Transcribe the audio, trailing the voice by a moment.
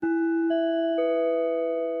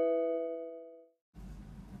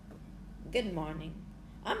Good morning.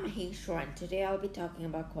 I'm Maheshwar and today I'll be talking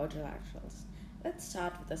about quadrilaterals. Let's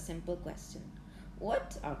start with a simple question.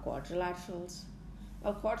 What are quadrilaterals?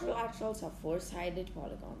 Well, quadrilaterals are four-sided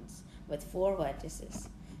polygons with four vertices.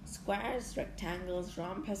 Squares, rectangles,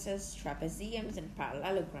 rhombuses, trapeziums, and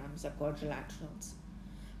parallelograms are quadrilaterals.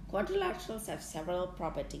 Quadrilaterals have several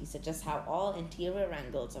properties such as how all interior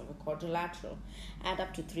angles of a quadrilateral add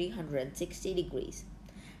up to 360 degrees.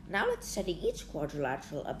 Now let's study each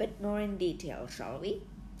quadrilateral a bit more in detail, shall we?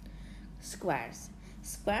 Squares.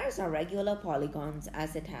 Squares are regular polygons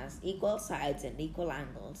as it has equal sides and equal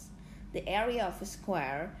angles. The area of a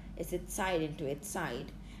square is its side into its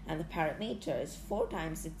side, and the perimeter is 4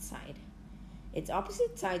 times its side. Its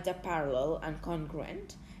opposite sides are parallel and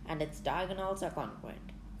congruent, and its diagonals are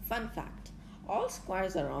congruent. Fun fact, all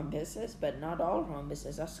squares are rhombuses, but not all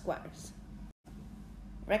rhombuses are squares.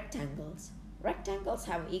 Rectangles. Rectangles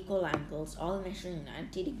have equal angles, all measuring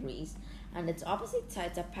 90 degrees, and its opposite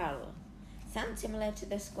sides are parallel. Sounds similar to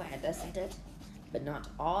the square, doesn't it? But not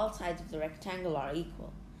all sides of the rectangle are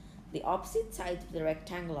equal. The opposite sides of the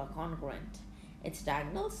rectangle are congruent. Its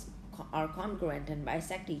diagonals are congruent and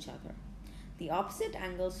bisect each other. The opposite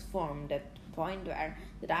angles formed at the point where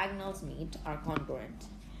the diagonals meet are congruent.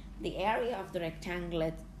 The area of the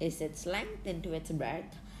rectangle is its length into its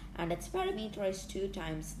breadth, and its perimeter is 2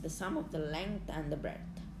 times the sum of the length and the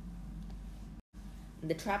breadth.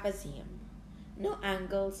 The trapezium. No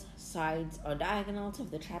angles, sides, or diagonals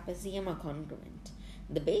of the trapezium are congruent.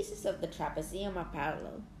 The bases of the trapezium are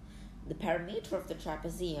parallel. The perimeter of the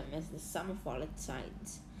trapezium is the sum of all its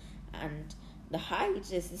sides, and the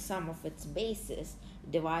height is the sum of its bases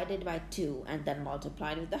divided by 2 and then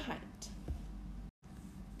multiplied with the height.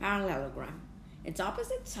 Parallelogram. Its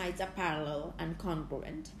opposite sides are parallel and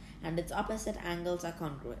congruent, and its opposite angles are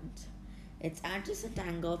congruent. Its adjacent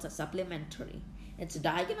angles are supplementary. Its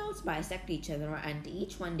diagonals bisect each other, and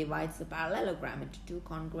each one divides the parallelogram into 2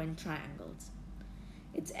 congruent triangles.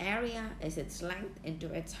 Its area is its length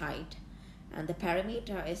into its height, and the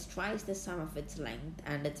perimeter is twice the sum of its length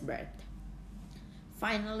and its breadth.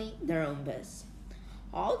 Finally, the rhombus.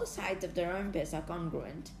 All the sides of the rhombus are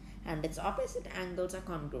congruent, and its opposite angles are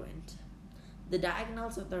congruent. The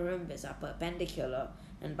diagonals of the rhombus are perpendicular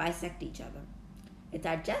and bisect each other. Its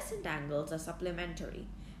adjacent angles are supplementary,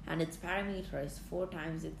 and its perimeter is 4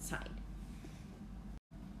 times its side.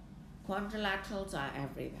 Quadrilaterals are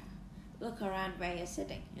everywhere. Look around where you're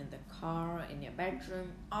sitting, in the car, in your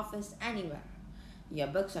bedroom, office, anywhere. Your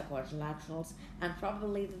books are quadrilaterals, and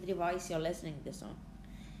probably the device you're listening to this on.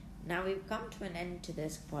 Now we've come to an end to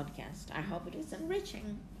this podcast. I hope it was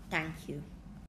enriching. Thank you.